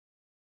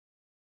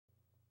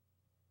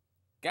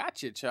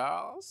Gotcha,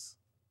 Charles.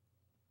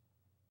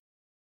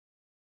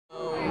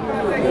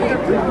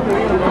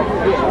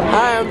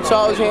 Hi, I'm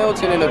Charles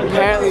Hamilton, and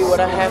apparently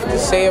what I have to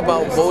say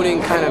about voting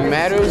kind of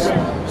matters.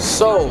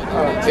 So,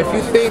 if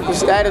you think the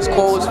status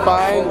quo is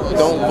fine,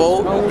 don't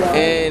vote.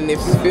 And if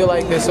you feel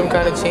like there's some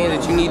kind of change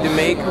that you need to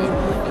make,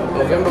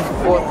 November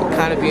 4th would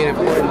kind of be an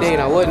important day,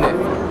 now wouldn't it?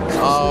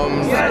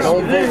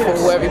 Don't vote for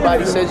who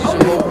everybody says you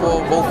should vote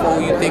for. Vote for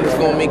who you think is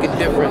going to make a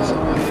difference.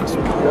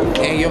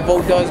 And your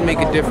vote does make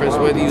a difference,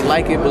 whether you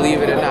like it,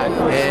 believe it or not.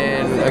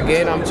 And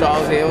again, I'm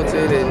Charles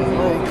Hamilton, and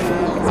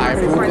I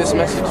approve this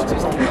message.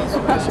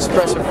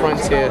 Express a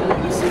frontier.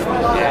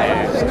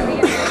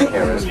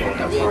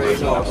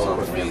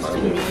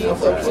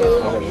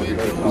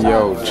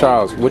 Yo,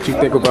 Charles, what you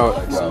think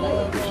about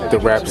the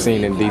rap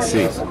scene in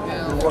DC?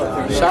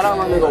 Shout out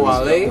my nigga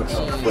Wale,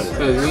 because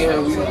we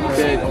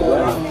been cool.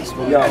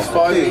 As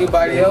far as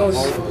anybody else,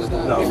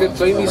 nigga,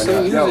 play me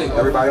some music.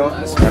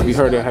 Have you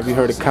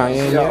heard of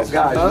Cayenne yet?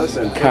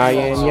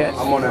 Cayenne yet?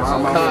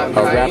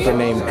 A rapper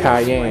named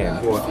Cayenne.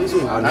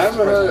 I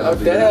haven't heard of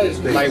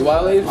that. Like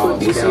Wale put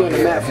DC on the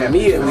map for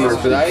me at least,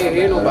 because I ain't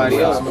hear nobody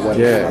else.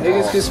 Yeah.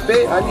 Niggas can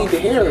spit. I need to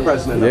hear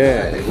them.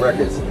 Yeah.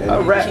 I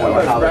rap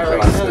right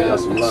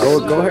now.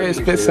 Go ahead and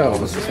spit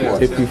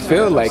something. If you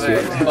feel like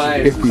it.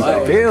 If you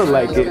feel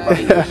like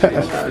it.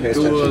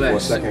 Do all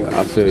that shit.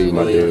 I feel you,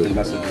 my dude.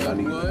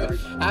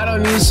 I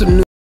don't need some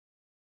new